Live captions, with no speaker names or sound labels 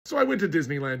So I went to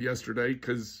Disneyland yesterday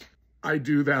because I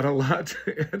do that a lot,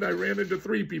 and I ran into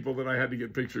 3 people that I had to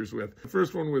get pictures with. The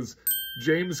first one was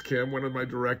James Kim, one of my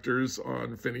directors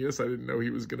on Phineas. I didn't know he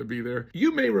was going to be there.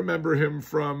 You may remember him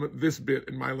from this bit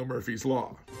in Milo Murphy's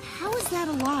Law. How is that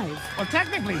alive? Well,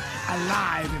 technically,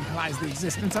 alive implies the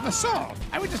existence of a soul.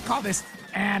 I would just call this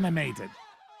animated.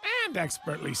 And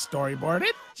expertly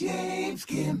storyboarded. James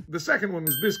Kim. The second one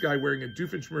was this guy wearing a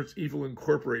Doofenshmirtz Evil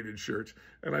Incorporated shirt.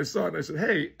 And I saw it and I said,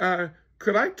 hey,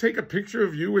 could I take a picture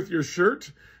of you with your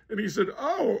shirt? And he said,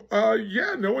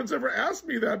 yeah, no one's ever asked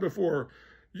me that before.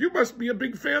 You must be a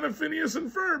big fan of Phineas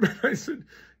and Ferb. And I said,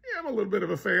 yeah, I'm a little bit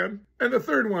of a fan. And the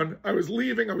third one, I was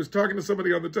leaving, I was talking to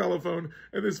somebody on the telephone,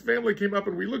 and this family came up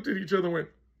and we looked at each other and went,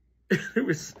 it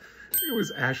was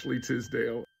Ashley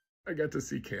Tisdale. I got to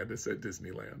see Candace at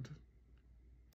Disneyland.